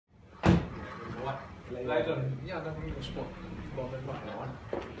Later, yeah, that will be sport.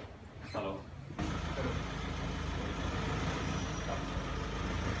 Hello.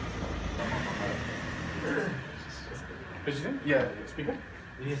 President? Yeah, speaker.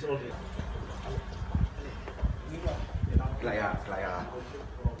 Yes, audience. Playa.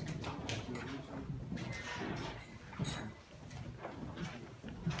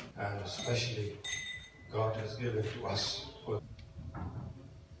 And especially God has given to us for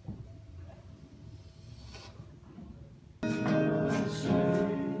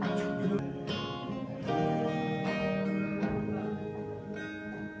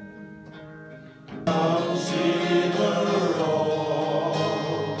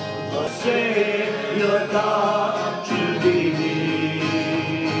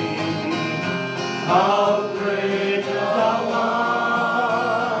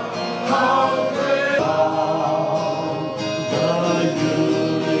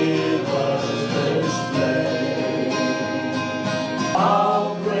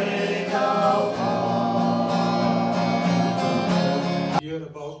hear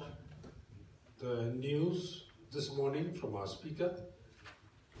about the news this morning from our speaker.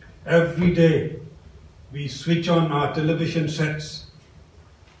 Every day we switch on our television sets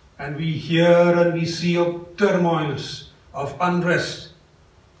and we hear and we see of turmoils, of unrest,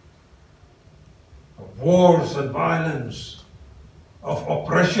 of wars and violence, of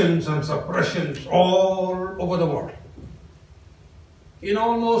oppressions and suppressions all over the world, in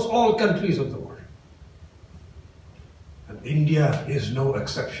almost all countries of the world. And India is no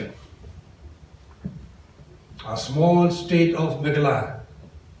exception. Our small state of Meghalaya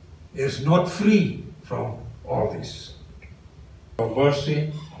is not free from all this. Your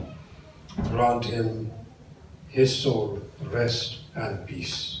mercy, grant him his soul rest and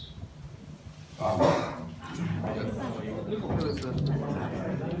peace. Amen.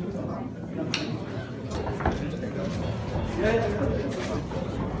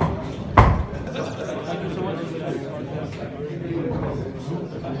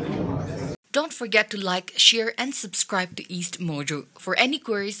 Don't forget to like, share and subscribe to EastMojo. For any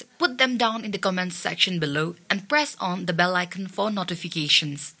queries, put them down in the comments section below and press on the bell icon for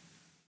notifications.